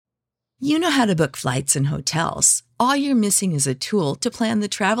You know how to book flights and hotels. All you're missing is a tool to plan the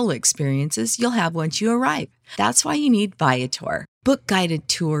travel experiences you'll have once you arrive. That's why you need Viator. Book guided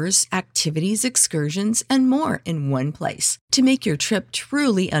tours, activities, excursions, and more in one place to make your trip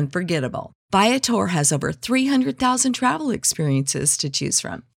truly unforgettable. Viator has over 300,000 travel experiences to choose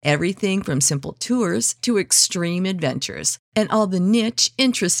from. Everything from simple tours to extreme adventures and all the niche,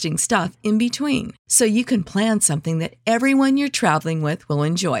 interesting stuff in between. So you can plan something that everyone you're traveling with will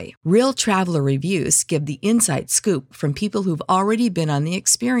enjoy. Real traveler reviews give the inside scoop from people who've already been on the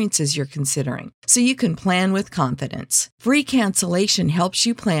experiences you're considering. So you can plan with confidence. Free cancellation helps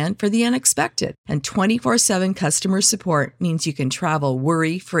you plan for the unexpected. And 24/7 customer support means you can travel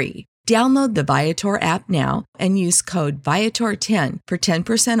worry-free. Download the Viator app now and use code Viator10 for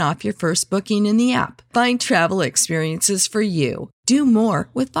 10% off your first booking in the app. Find travel experiences for you. Do more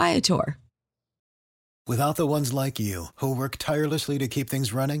with Viator. Without the ones like you, who work tirelessly to keep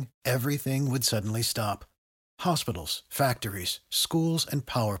things running, everything would suddenly stop. Hospitals, factories, schools, and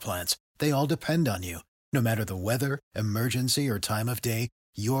power plants, they all depend on you. No matter the weather, emergency, or time of day,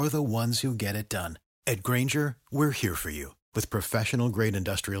 you're the ones who get it done. At Grainger, we're here for you with professional-grade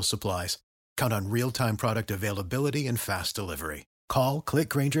industrial supplies. Count on real-time product availability and fast delivery. Call, click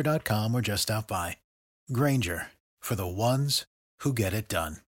Grainger.com, or just stop by. Grainger, for the ones who get it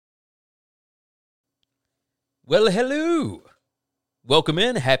done. Well, hello. Welcome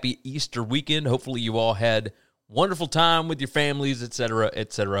in. Happy Easter weekend. Hopefully you all had wonderful time with your families, etc.,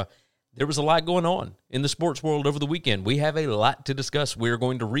 etc. There was a lot going on in the sports world over the weekend. We have a lot to discuss. We are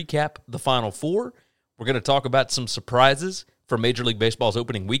going to recap the Final Four. We're going to talk about some surprises from Major League Baseball's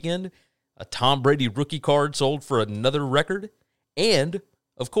opening weekend, a Tom Brady rookie card sold for another record, and,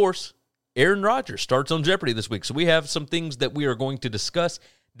 of course, Aaron Rodgers starts on Jeopardy this week. So we have some things that we are going to discuss.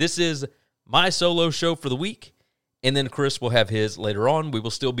 This is my solo show for the week, and then Chris will have his later on. We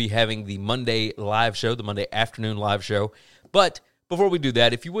will still be having the Monday live show, the Monday afternoon live show. But before we do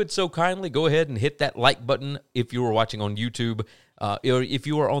that, if you would so kindly go ahead and hit that like button if you are watching on YouTube, or if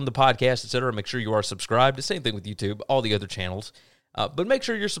you are on the podcast, etc., make sure you are subscribed. The same thing with YouTube, all the other channels. But make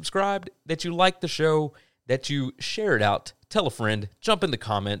sure you're subscribed, that you like the show, that you share it out, tell a friend, jump in the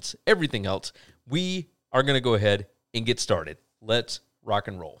comments, everything else. We are going to go ahead and get started. Let's rock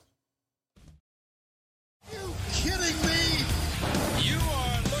and roll. Are you kidding me? You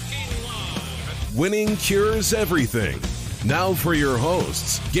are looking live. Winning cures everything. Now for your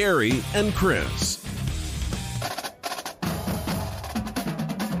hosts, Gary and Chris.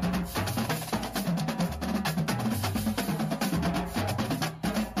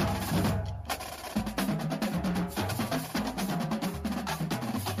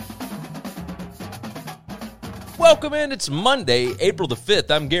 Welcome in. It's Monday, April the 5th.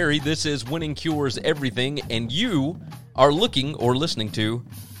 I'm Gary. This is Winning Cures Everything, and you are looking or listening to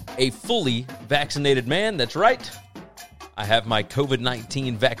a fully vaccinated man. That's right. I have my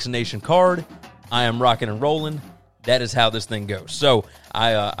COVID-19 vaccination card. I am rocking and rolling. That is how this thing goes. So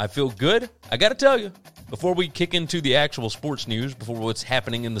I feel good. I got to tell you, before we kick into the actual sports news, before what's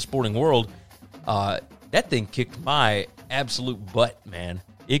happening in the sporting world, that thing kicked my absolute butt, man.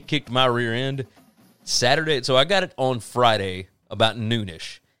 It kicked my rear end Saturday. So I got it on Friday about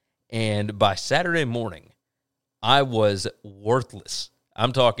noonish, and by Saturday morning, I was worthless.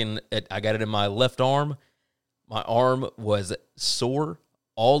 I'm talking, I got it in my left arm. My arm was sore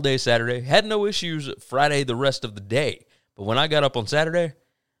all day Saturday. Had no issues Friday the rest of the day. But when I got up on Saturday,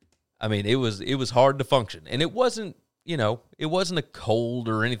 I mean, it was hard to function. And it wasn't, it wasn't a cold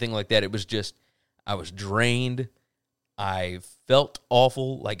or anything like that. It was just, I was drained. I felt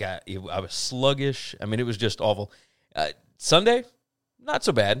awful. Like I was sluggish. I mean, it was just awful. Sunday, not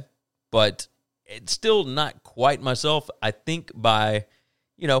so bad, but it's still not quite myself. I think by,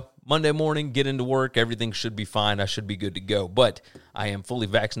 Monday morning, get into work, everything should be fine. I should be good to go. But I am fully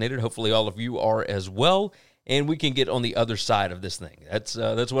vaccinated. Hopefully all of you are as well, and we can get on the other side of this thing. That's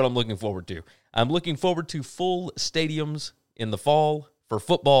what I'm looking forward to. I'm looking forward to full stadiums in the fall for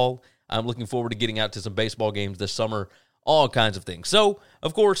football. I'm looking forward to getting out to some baseball games this summer, all kinds of things. So,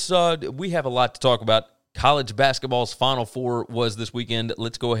 of course, we have a lot to talk about. College basketball's Final Four was this weekend.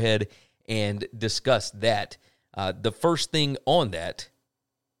 Let's go ahead and discuss that. The first thing on that,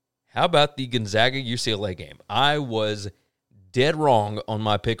 how about the Gonzaga-UCLA game? I was dead wrong on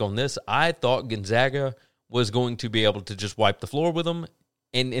my pick on this. I thought Gonzaga was going to be able to just wipe the floor with them.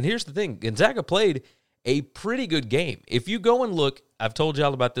 And here's the thing. Gonzaga played a pretty good game. If you go and look, I've told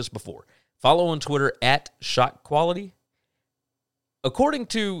y'all about this before. Follow on Twitter @ShotQuality. According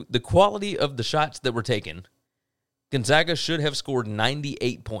to the quality of the shots that were taken, Gonzaga should have scored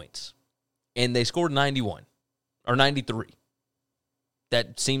 98 points. And they scored 91 or 93.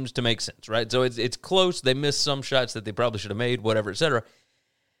 That seems to make sense, right? So it's close. They missed some shots that they probably should have made, whatever, et cetera.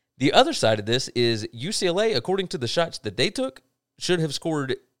 The other side of this is UCLA, according to the shots that they took, should have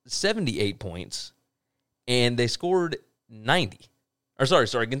scored 78 points, and they scored 90. Or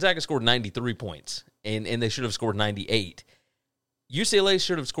sorry, Gonzaga scored 93 points, and they should have scored 98. UCLA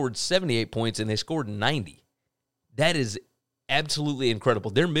should have scored 78 points, and they scored 90. That is absolutely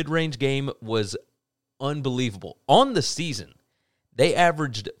incredible. Their mid-range game was unbelievable. On the season, they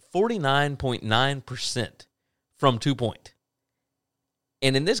averaged 49.9% from 2-point.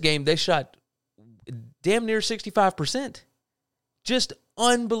 And in this game, they shot damn near 65%. Just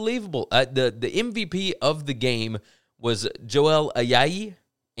unbelievable. The MVP of the game was Joel Ayayi,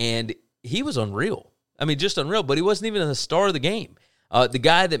 and he was unreal. I mean, just unreal, but he wasn't even the star of the game. The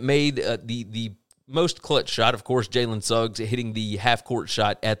guy that made the most clutch shot, of course, Jalen Suggs, hitting the half-court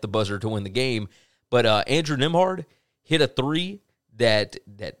shot at the buzzer to win the game. But Andrew Nembhard hit a three that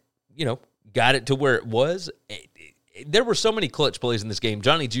got it to where it was. There were so many clutch plays in this game.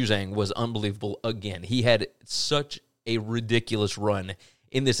 Johnny Juzang was unbelievable again. He had such a ridiculous run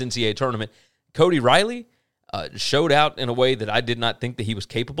in this NCAA tournament. Cody Riley showed out in a way that I did not think that he was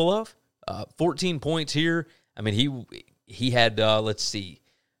capable of. 14 points here. I mean, he had,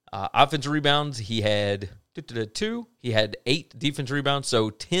 offensive rebounds. He had 2. He had 8 defensive rebounds, so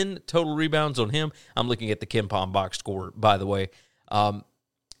 10 total rebounds on him. I'm looking at the KenPom box score, by the way.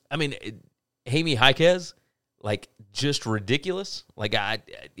 Jaime Jaquez, just ridiculous.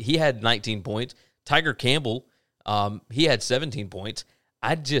 He had 19 points. Tiger Campbell, he had 17 points.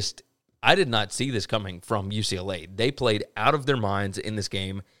 I did not see this coming from UCLA. They played out of their minds in this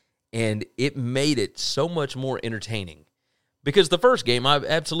game, and it made it so much more entertaining. Because the first game, I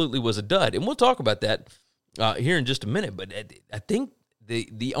absolutely was a dud, and we'll talk about that here in just a minute. But I think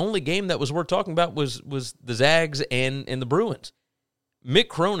the only game that was worth talking about was the Zags and the Bruins. Mick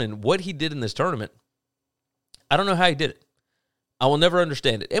Cronin, what he did in this tournament, I don't know how he did it. I will never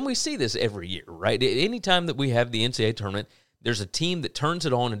understand it. And we see this every year, right? Anytime that we have the NCAA tournament, there's a team that turns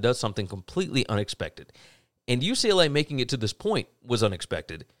it on and does something completely unexpected. And UCLA making it to this point was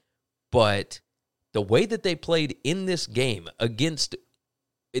unexpected. But the way that they played in this game against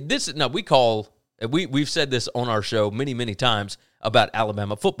this, now we've said this on our show many, many times about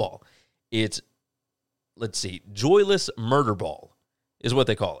Alabama football. It's, joyless murder ball is what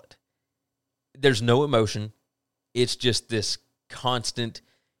they call it. There's no emotion. It's just this constant,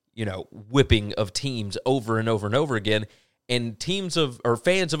 whipping of teams over and over and over again. And fans of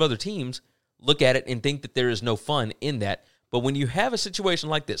other teams look at it and think that there is no fun in that. But when you have a situation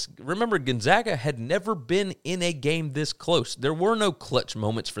like this, remember, Gonzaga had never been in a game this close. There were no clutch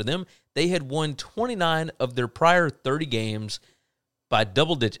moments for them. They had won 29 of their prior 30 games by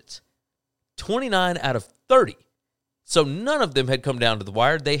double digits. 29 out of 30. So none of them had come down to the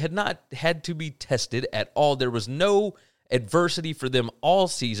wire. They had not had to be tested at all. There was no adversity for them all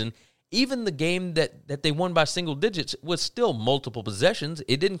season. Even the game that they won by single digits was still multiple possessions.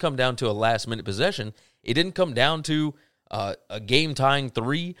 It didn't come down to a last-minute possession. It didn't come down to a game-tying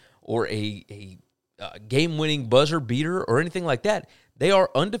 3 or a game-winning buzzer beater or anything like that. They are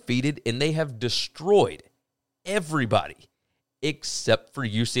undefeated, and they have destroyed everybody except for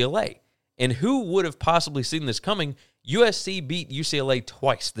UCLA. And who would have possibly seen this coming? USC beat UCLA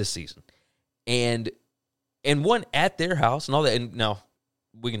twice this season, and won at their house and all that. And now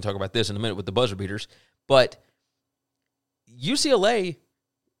we can talk about this in a minute with the buzzer beaters, but UCLA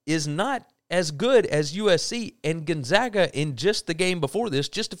is not as good as USC, and Gonzaga in just the game before this,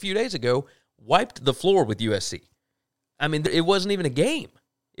 just a few days ago, wiped the floor with USC. I mean, it wasn't even a game.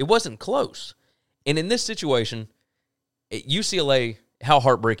 It wasn't close. And in this situation, at UCLA, how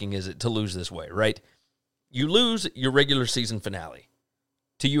heartbreaking is it to lose this way, right? You lose your regular season finale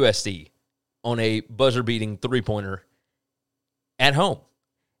to USC on a buzzer-beating three-pointer at home.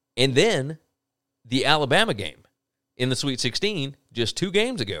 And then the Alabama game in the Sweet 16 just 2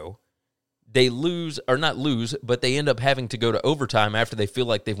 games ago, they but they end up having to go to overtime after they feel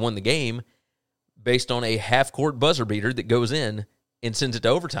like they've won the game based on a half-court buzzer beater that goes in and sends it to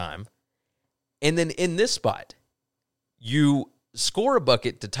overtime. And then in this spot, you score a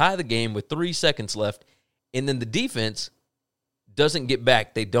bucket to tie the game with 3 seconds left, and then the defense doesn't get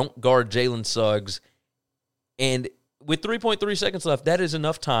back. They don't guard Jalen Suggs. And with 3.3 seconds left, that is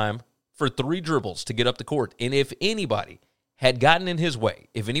enough time for 3 dribbles to get up the court. And if anybody had gotten in his way,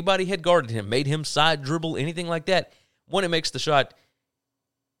 if anybody had guarded him, made him side dribble, anything like that, 1, it makes the shot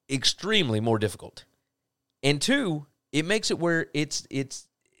extremely more difficult. And 2, it makes it where it's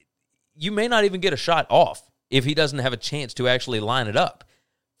you may not even get a shot off if he doesn't have a chance to actually line it up.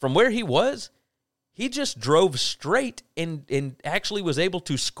 From where he was, he just drove straight and actually was able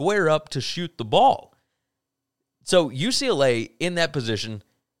to square up to shoot the ball. So UCLA in that position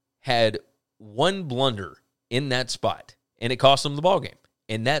had one blunder in that spot, and it cost them the ball game.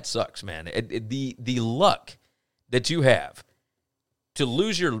 And that sucks, man. The luck that you have to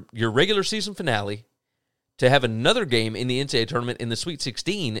lose your regular season finale, to have another game in the NCAA tournament in the Sweet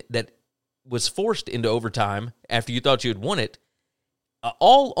 16 that was forced into overtime after you thought you had won it,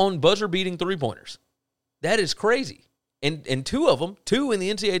 all on buzzer-beating three-pointers. That is crazy. And two of them, two in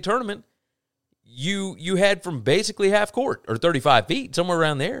the NCAA tournament, you had from basically half court or 35 feet, somewhere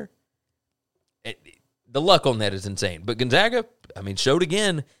around there. The luck on that is insane. But Gonzaga, showed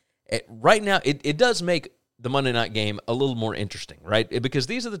again. Right now, it does make the Monday night game a little more interesting, right? Because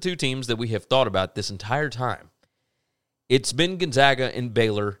these are the two teams that we have thought about this entire time. It's been Gonzaga and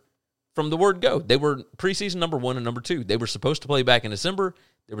Baylor from the word go. They were preseason number 1 and number 2. They were supposed to play back in December.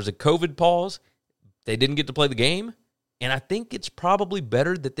 There was a COVID pause. They didn't get to play the game. And I think it's probably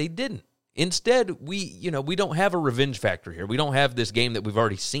better that they didn't. Instead, we don't have a revenge factor here. We don't have this game that we've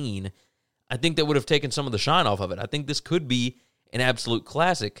already seen. I think that would have taken some of the shine off of it. I think this could be an absolute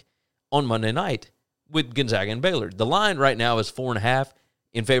classic on Monday night with Gonzaga and Baylor. The line right now is 4.5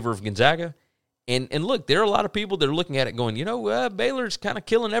 in favor of Gonzaga. And look, there are a lot of people that are looking at it going, Baylor's kind of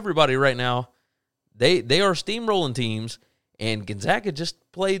killing everybody right now. They are steamrolling teams, and Gonzaga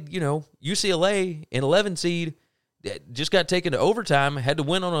just played, UCLA, an 11 seed, just got taken to overtime, had to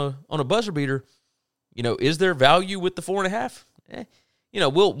win on a buzzer beater. Is there value with the 4.5?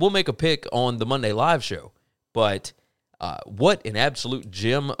 We'll make a pick on the Monday live show, but what an absolute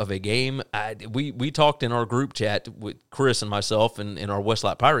gem of a game. We talked in our group chat with Chris and myself and our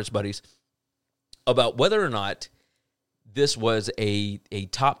Westlake Pirates buddies about whether or not this was a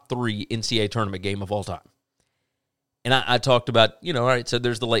top 3 NCAA tournament game of all time. And I talked about, all right, so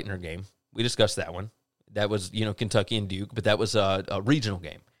there's the Leitner game. We discussed that one. That was, Kentucky and Duke, but that was a regional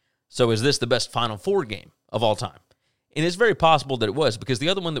game. So is this the best Final Four game of all time? And it's very possible that it was, because the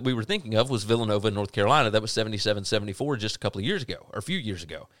other one that we were thinking of was Villanova in North Carolina. That was 77-74 just a couple of years ago, or a few years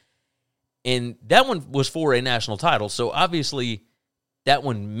ago. And that one was for a national title, so obviously that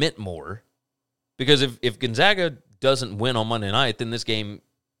one meant more. Because if Gonzaga doesn't win on Monday night, then this game,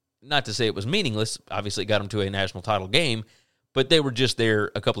 not to say it was meaningless, obviously it got them to a national title game, but they were just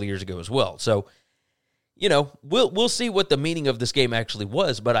there a couple of years ago as well. So, we'll see what the meaning of this game actually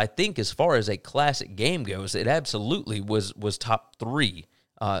was, but I think as far as a classic game goes, it absolutely was top 3.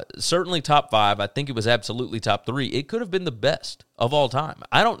 Certainly top 5. I think it was absolutely top 3. It could have been the best of all time.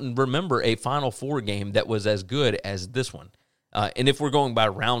 I don't remember a Final Four game that was as good as this one. And if we're going by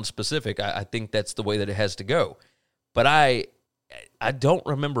round specific, I think that's the way that it has to go. But I don't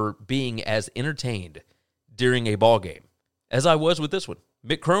remember being as entertained during a ball game as I was with this one.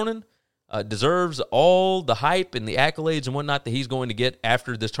 Mick Cronin deserves all the hype and the accolades and whatnot that he's going to get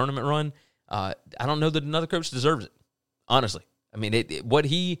after this tournament run. I don't know that another coach deserves it, honestly. What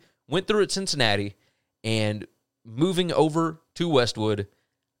he went through at Cincinnati and moving over to Westwood,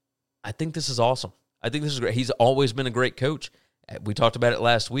 I think this is awesome. I think this is great. He's always been a great coach. We talked about it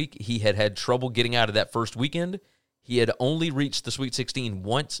last week. He had trouble getting out of that first weekend. He had only reached the Sweet 16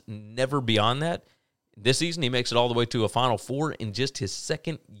 once, never beyond that. This season, he makes it all the way to a Final Four in just his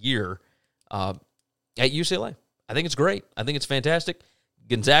second year at UCLA. I think it's great. I think it's fantastic.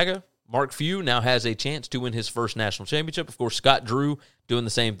 Gonzaga, Mark Few now has a chance to win his first national championship. Of course, Scott Drew doing the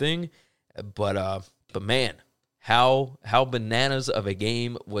same thing. But man, how bananas of a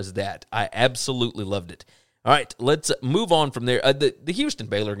game was that? I absolutely loved it. All right, let's move on from there. The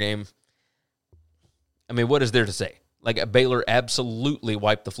Houston-Baylor game, what is there to say? Baylor absolutely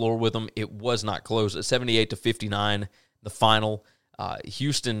wiped the floor with them. It was not close. 78-59, the final.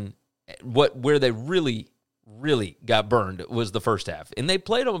 Houston, where they really got burned was the first half. And they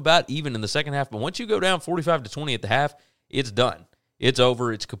played them about even in the second half. But once you go down 45-20 at the half, it's done. It's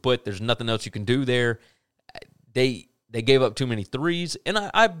over. It's kaput. There's nothing else you can do there. They gave up too many threes. And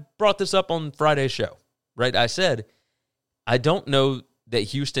I brought this up on Friday's show, right? I said, I don't know that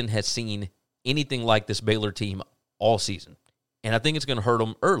Houston has seen anything like this Baylor team all season. And I think it's going to hurt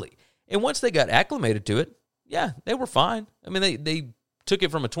them early. And once they got acclimated to it, yeah, they were fine. They took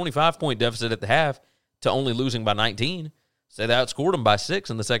it from a 25-point deficit at the half to only losing by 19. So they outscored them by 6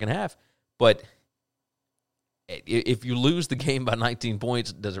 in the second half. But if you lose the game by 19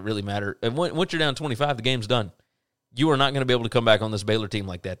 points, does it really matter? And once you're down 25, the game's done. You are not going to be able to come back on this Baylor team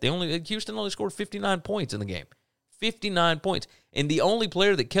like that. Houston only scored 59 points in the game. 59 points. And the only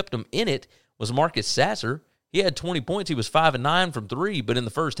player that kept them in it was Marcus Sasser. He had 20 points. He was 5-9 from 3, but in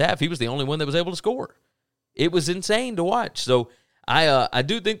the first half, he was the only one that was able to score. It was insane to watch. So I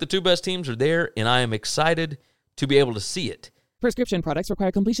do think the two best teams are there, and I am excited to be able to see it. Prescription products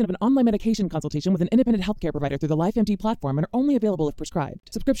require completion of an online medication consultation with an independent healthcare provider through the LifeMD platform and are only available if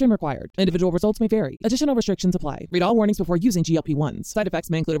prescribed. Subscription required. Individual results may vary. Additional restrictions apply. Read all warnings before using GLP-1s. Side effects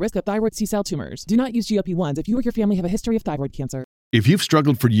may include a risk of thyroid C-cell tumors. Do not use GLP-1s if you or your family have a history of thyroid cancer. If you've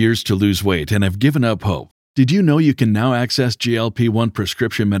struggled for years to lose weight and have given up hope, did you know you can now access GLP-1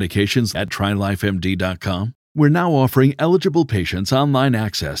 prescription medications at TryLifeMD.com? We're now offering eligible patients online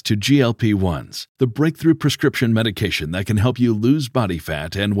access to GLP-1s, the breakthrough prescription medication that can help you lose body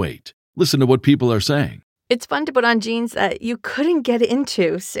fat and weight. Listen to what people are saying. It's fun to put on jeans that you couldn't get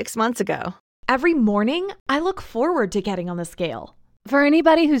into 6 months ago. Every morning, I look forward to getting on the scale. For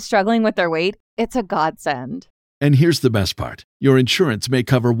anybody who's struggling with their weight, it's a godsend. And here's the best part. Your insurance may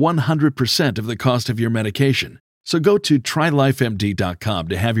cover 100% of the cost of your medication. So go to TryLifeMD.com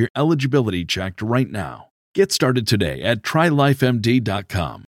to have your eligibility checked right now. Get started today at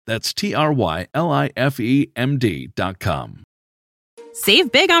TryLifeMD.com. That's TryLifeMD.com.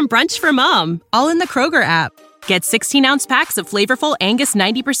 Save big on brunch for mom, all in the Kroger app. Get 16-ounce packs of flavorful Angus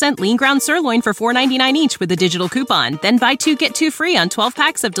 90% lean ground sirloin for $4.99 each with a digital coupon. Then buy 2, get 2 free on 12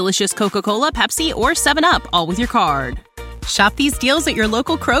 packs of delicious Coca-Cola, Pepsi, or 7-Up, all with your card. Shop these deals at your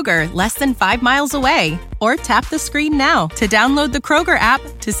local Kroger, less than 5 miles away. Or tap the screen now to download the Kroger app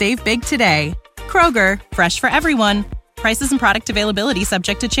to save big today. Kroger, fresh for everyone. Prices and product availability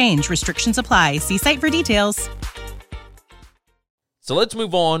subject to change. Restrictions apply. See site for details. So let's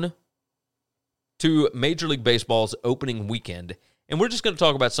move on to Major League Baseball's opening weekend, and we're just going to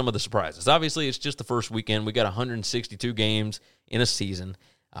talk about some of the surprises. Obviously, it's just the first weekend. We got 162 games in a season.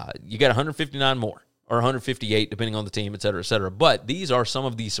 You got 159 more, or 158, depending on the team, et cetera, et cetera. But these are some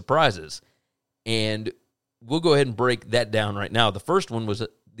of the surprises, and we'll go ahead and break that down right now. The first one was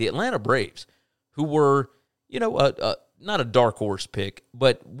the Atlanta Braves, who were, not a dark horse pick,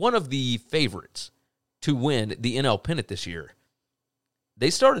 but one of the favorites to win the NL pennant this year. They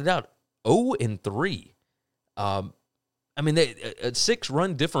started out 0-3. A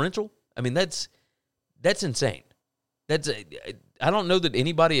 6-run differential. I mean, that's insane. I don't know that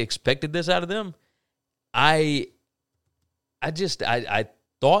anybody expected this out of them. I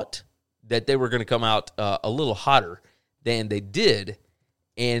thought that they were going to come out a little hotter than they did,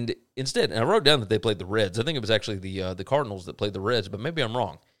 and instead, and I wrote down that they played the Reds. I think it was actually the Cardinals that played the Reds, but maybe I'm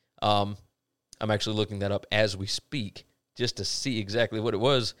wrong. I'm actually looking that up as we speak just to see exactly what it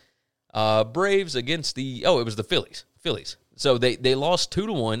was. Braves against it was the Phillies. So they lost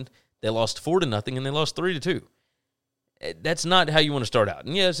 2-1, they lost 4-0, and they lost 3-2. That's not how you want to start out.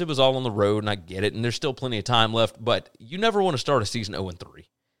 And yes, it was all on the road, and I get it, and there's still plenty of time left, but you never want to start a season 0-3.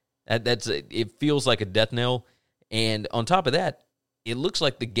 It feels like a death knell. And on top of that, it looks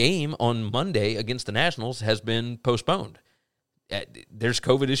like the game on Monday against the Nationals has been postponed. There's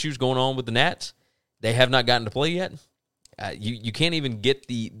COVID issues going on with the Nats. They have not gotten to play yet. You can't even get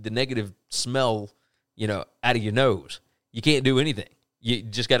the negative smell, out of your nose. You can't do anything. You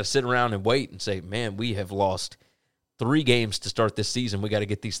just got to sit around and wait and say, man, we have lost 3 games to start this season. We got to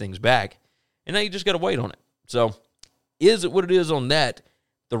get these things back. And now you just got to wait on it. So is it what it is on that?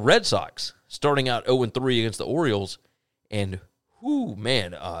 The Red Sox starting out 0-3 against the Orioles, and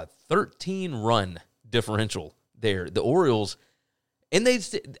 13-run differential there. The Orioles, and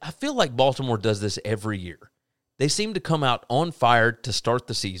I feel like Baltimore does this every year. They seem to come out on fire to start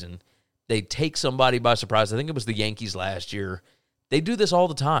the season. They take somebody by surprise. I think it was the Yankees last year. They do this all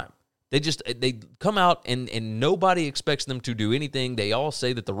the time. They come out and nobody expects them to do anything. They all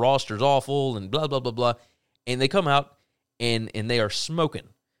say that the roster's awful and blah, blah, blah, blah. And they come out and they are smoking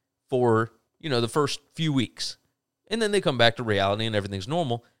for, the first few weeks. And then they come back to reality and everything's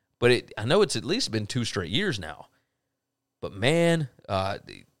normal. But I know it's at least been 2 straight years now. But man,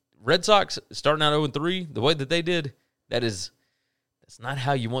 the Red Sox starting out 0-3, the way that they did, that's not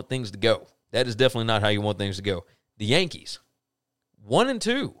how you want things to go. That is definitely not how you want things to go. The Yankees,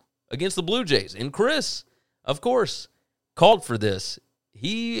 1-2 against the Blue Jays. And Chris, of course, called for this.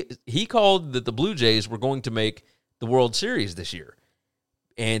 He called that the Blue Jays were going to make the World Series this year.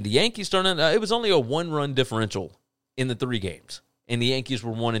 And the Yankees started out, it was only a 1-run differential in the 3 games. And the Yankees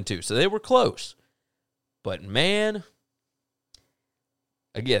were 1-2. So they were close. But man,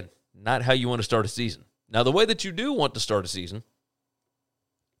 again, not how you want to start a season. Now, the way that you do want to start a season,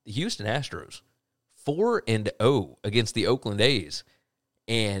 the Houston Astros, 4-0 against the Oakland A's.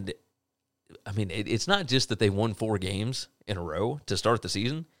 And, it's not just that they won 4 games in a row to start the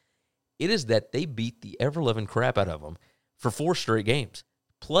season. It is that they beat the ever-loving crap out of them for 4 straight games,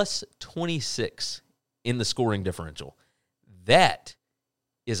 plus 26 in the scoring differential. That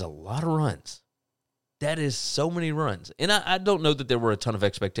is a lot of runs. That is so many runs. And I don't know that there were a ton of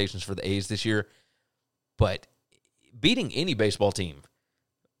expectations for the A's this year, but beating any baseball team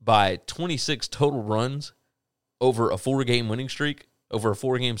by 26 total runs over a 4-game winning streak, over a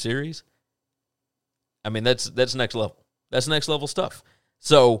 4-game series, I mean, that's next level. That's next level stuff.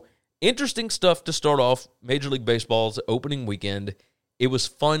 So, interesting stuff to start off Major League Baseball's opening weekend. It was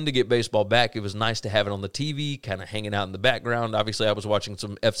fun to get baseball back. It was nice to have it on the TV, kind of hanging out in the background. Obviously, I was watching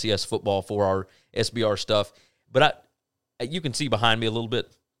some FCS football for our SBR stuff. But you can see behind me a little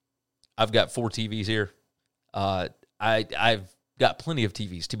bit. I've got 4 TVs here. I've got plenty of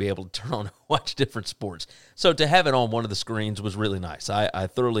TVs to be able to turn on and watch different sports. So to have it on one of the screens was really nice. I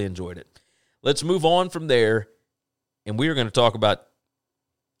thoroughly enjoyed it. Let's move on from there, and we are going to talk about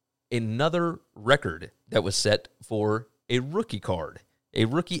another record that was set for a rookie card, a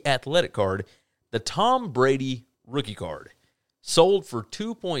rookie athletic card. The Tom Brady rookie card sold for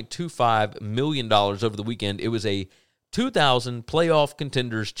 $2.25 million over the weekend. It was a 2000 Playoff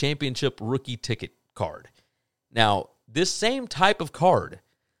Contenders Championship rookie ticket card. Now, this same type of card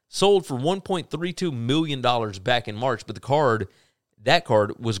sold for $1.32 million back in March, but that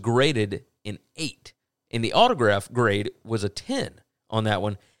card was graded an 8. And the autograph grade was a 10 on that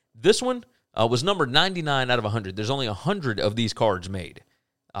one. This one was numbered 99 out of 100. There's only 100 of these cards made,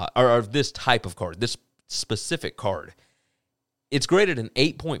 or of this type of card, this specific card. It's graded an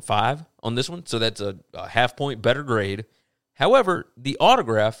 8.5 on this one, so that's a half-point better grade. However, the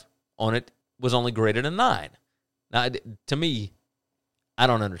autograph on it was only graded a 9. Now, to me, I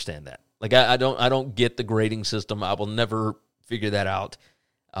don't understand that. Like, I don't get the grading system. I will never figure that out.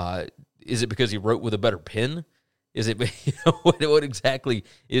 Is it because he wrote with a better pen? Is it, what exactly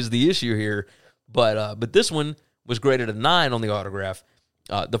is the issue here? But this one was graded a 9 on the autograph.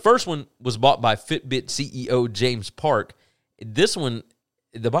 The first one was bought by Fitbit CEO James Park. This one,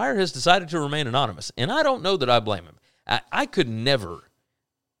 the buyer has decided to remain anonymous, and I don't know that I blame him. I could never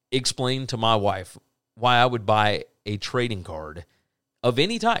explain to my wife why I would buy a trading card of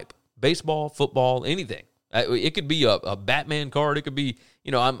any type, baseball, football, anything. It could be a Batman card. It could be,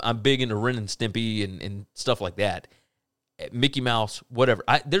 I'm big into Ren and Stimpy and stuff like that. Mickey Mouse, whatever.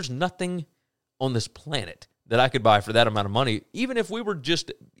 There's nothing on this planet that I could buy for that amount of money, even if we were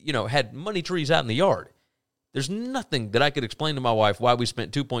just, had money trees out in the yard. There's nothing that I could explain to my wife why we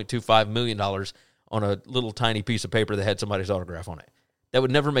spent $2.25 million on a little tiny piece of paper that had somebody's autograph on it. That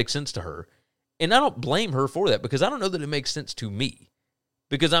would never make sense to her. And I don't blame her for that, because I don't know that it makes sense to me.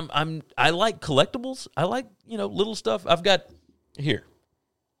 Because I like collectibles. I like, little stuff. I've got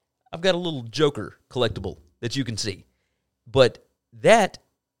a little Joker collectible that you can see. But that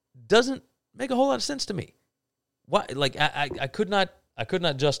doesn't make a whole lot of sense to me. Why? Like, I could not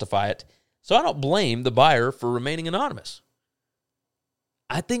justify it. So I don't blame the buyer for remaining anonymous.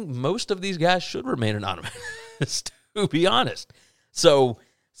 I think most of these guys should remain anonymous, to be honest. So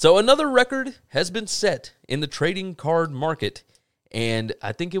another record has been set in the trading card market, and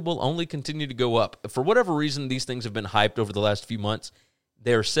I think it will only continue to go up. For whatever reason, these things have been hyped over the last few months.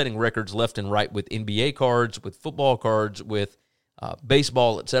 They're setting records left and right with NBA cards, with football cards, with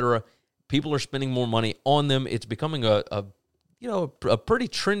baseball, etc. People are spending more money on them. It's becoming a pretty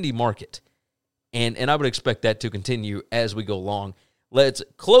trendy market, and I would expect that to continue as we go along. Let's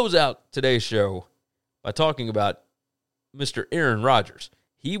close out today's show by talking about Mr. Aaron Rodgers.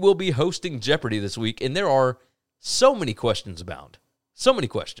 He will be hosting Jeopardy this week, and there are so many questions abound. So many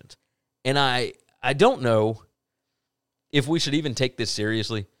questions. And I don't know if we should even take this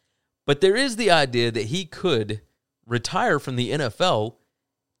seriously, but there is the idea that he could retire from the NFL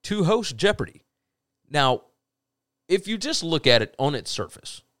to host Jeopardy. Now, if you just look at it on its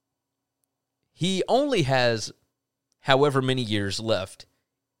surface, he only has however many years left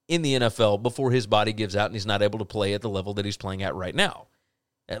in the NFL before his body gives out and he's not able to play at the level that he's playing at right now.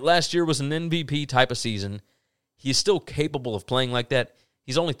 Last year was an MVP type of season. He's still capable of playing like that.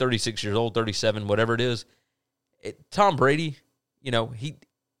 He's only 36 years old, 37, whatever it is. Tom Brady,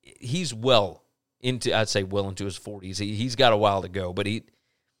 he's well into his 40s. He's got a while to go, but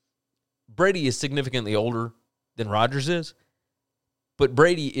Brady is significantly older than Rodgers is, but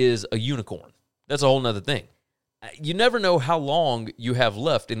Brady is a unicorn. That's a whole nother thing. You never know how long you have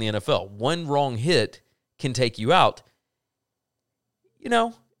left in the NFL. One wrong hit can take you out.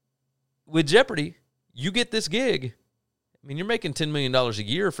 With Jeopardy, you get this gig. I mean, you're making $10 million a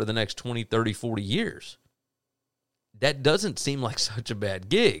year for the next 20, 30, 40 years. That doesn't seem like such a bad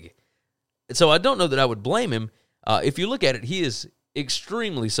gig. So I don't know that I would blame him. If you look at it, he is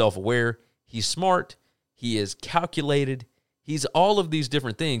extremely self-aware. He's smart. He is calculated. He's all of these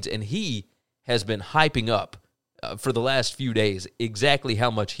different things, and he has been hyping up for the last few days exactly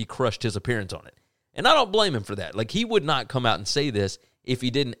how much he crushed his appearance on it. And I don't blame him for that. Like, he would not come out and say this if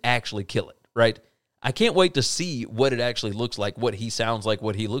he didn't actually kill it, right? I can't wait to see what it actually looks like, what he sounds like,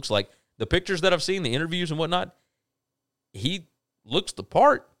 what he looks like. The pictures that I've seen, the interviews and whatnot, he looks the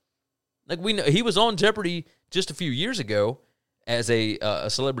part. Like, we know he was on Jeopardy just a few years ago as a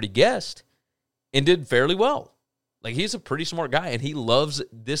celebrity guest and did fairly well. Like, he's a pretty smart guy, and he loves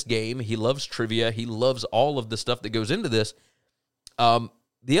this game. He loves trivia. He loves all of the stuff that goes into this.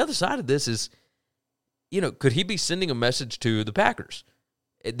 The other side of this is, could he be sending a message to the Packers?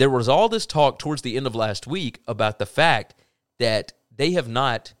 There was all this talk towards the end of last week about the fact that they have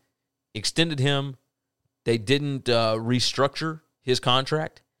not extended him. They didn't restructure his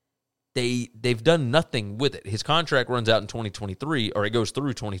contract. They've done nothing with it. His contract runs out in 2023, or it goes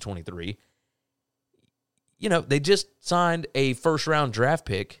through 2023. They just signed a first-round draft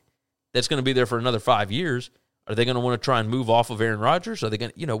pick that's going to be there for another 5 years. Are they going to want to try and move off of Aaron Rodgers? Are they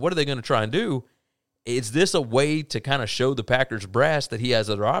going to, what are they going to try and do? Is this a way to kind of show the Packers brass that he has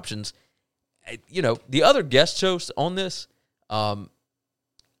other options? The other guest hosts on this, there's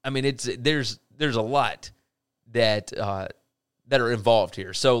a lot that are involved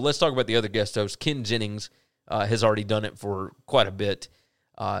here. So let's talk about the other guest hosts. Ken Jennings has already done it for quite a bit.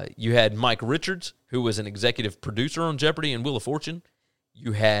 You had Mike Richards, who was an executive producer on Jeopardy and Wheel of Fortune.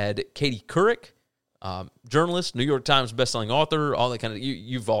 You had Katie Couric, journalist, New York Times bestselling author, all that kind of.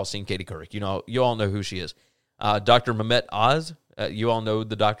 You've all seen Katie Couric. You all know who she is. Dr. Mehmet Oz. You all know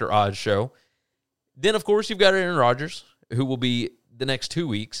the Dr. Oz show. Then, of course, you've got Aaron Rodgers, who will be the next 2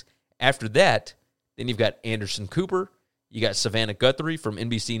 weeks. After that, then you've got Anderson Cooper. You got Savannah Guthrie from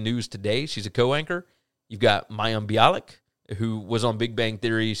NBC News Today. She's a co-anchor. You've got Mayim Bialik, who was on Big Bang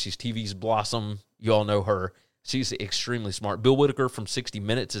Theory. She's TV's Blossom. You all know her. She's extremely smart. Bill Whitaker from 60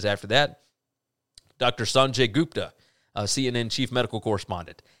 Minutes is after that. Dr. Sanjay Gupta, CNN chief medical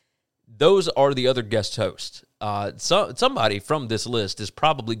correspondent. Those are the other guest hosts. Somebody from this list is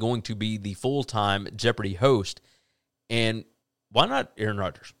probably going to be the full-time Jeopardy host. And why not Aaron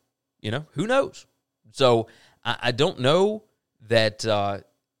Rodgers? Who knows? So I don't know that I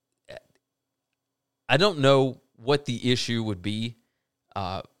don't know what the issue would be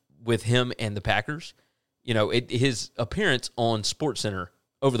with him and the Packers. His appearance on SportsCenter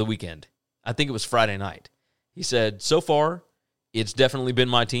over the weekend, I think it was Friday night, he said, so far, it's definitely been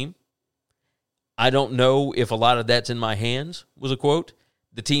my team. I don't know if a lot of that's in my hands, was a quote.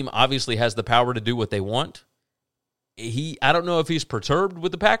 The team obviously has the power to do what they want. I don't know if he's perturbed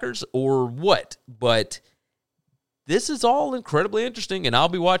with the Packers or what, but this is all incredibly interesting, and I'll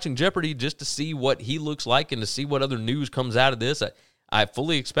be watching Jeopardy just to see what he looks like and to see what other news comes out of this. I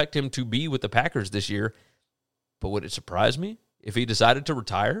fully expect him to be with the Packers this year, but would it surprise me if he decided to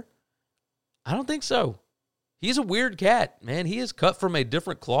retire? I don't think so. He's a weird cat, man. He is cut from a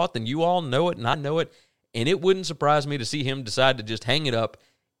different cloth, and you all know it, and I know it, and it wouldn't surprise me to see him decide to just hang it up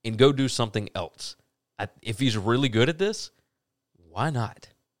and go do something else. If he's really good at this, why not?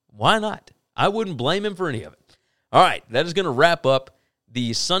 Why not? I wouldn't blame him for any of it. All right, that is going to wrap up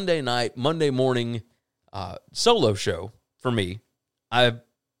the Sunday night, Monday morning solo show for me. I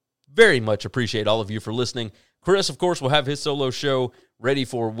very much appreciate all of you for listening. Chris, of course, will have his solo show ready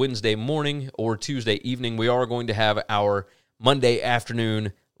for Wednesday morning or Tuesday evening. We are going to have our Monday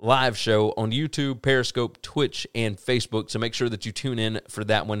afternoon live show on YouTube, Periscope, Twitch, and Facebook, so make sure that you tune in for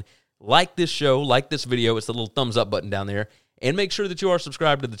that one. Like this show, like this video, it's the little thumbs up button down there, and make sure that you are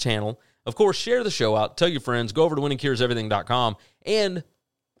subscribed to the channel. Of course, share the show out, tell your friends, go over to winningcureseverything.com, and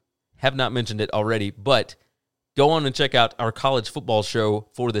have not mentioned it already, but go on and check out our college football show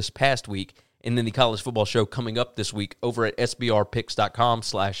for this past week, and then the college football show coming up this week over at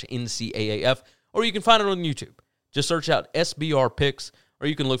sbrpicks.com/NCAAF, or you can find it on YouTube. Just search out SBR Picks, or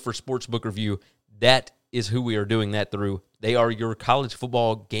you can look for Sportsbook Review. That is who we are doing that through. They are your college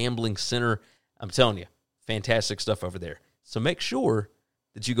football gambling center. I'm telling you, fantastic stuff over there. So make sure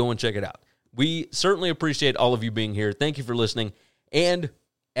that you go and check it out. We certainly appreciate all of you being here. Thank you for listening. And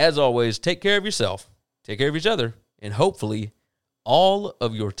as always, take care of yourself, take care of each other, and hopefully all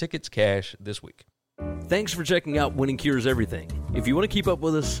of your tickets cash this week. Thanks for checking out Winning Cures Everything. If you want to keep up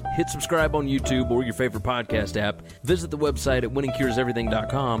with us, hit subscribe on YouTube or your favorite podcast app. Visit the website at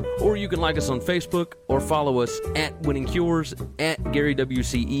winningcureseverything.com, or you can like us on Facebook or follow us at Winning Cures, at Gary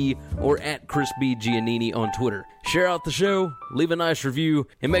WCE, or at Chris B. Giannini on Twitter. Share out the show, leave a nice review,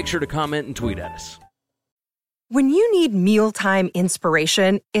 and make sure to comment and tweet at us. When you need mealtime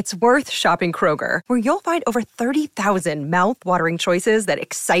inspiration, it's worth shopping Kroger, where you'll find over 30,000 mouth-watering choices that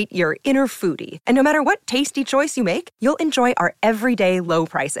excite your inner foodie. And no matter what tasty choice you make, you'll enjoy our everyday low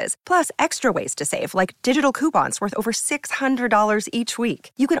prices, plus extra ways to save, like digital coupons worth over $600 each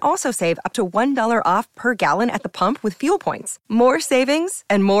week. You can also save up to $1 off per gallon at the pump with fuel points. More savings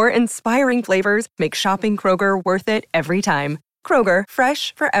and more inspiring flavors make shopping Kroger worth it every time. Kroger,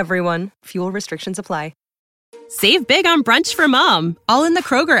 fresh for everyone. Fuel restrictions apply. Save big on brunch for mom, all in the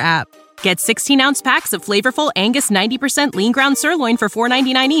Kroger app. Get 16-ounce packs of flavorful Angus 90% lean ground sirloin for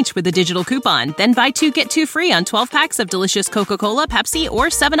 $4.99 each with a digital coupon. Then buy 2, get 2 free on 12 packs of delicious Coca-Cola, Pepsi, or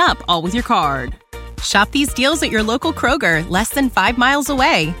 7-Up, all with your card. Shop these deals at your local Kroger, less than 5 miles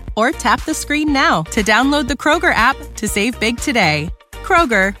away. Or tap the screen now to download the Kroger app to save big today.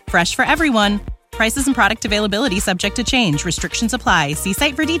 Kroger, fresh for everyone. Prices and product availability subject to change. Restrictions apply. See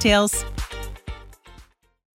site for details.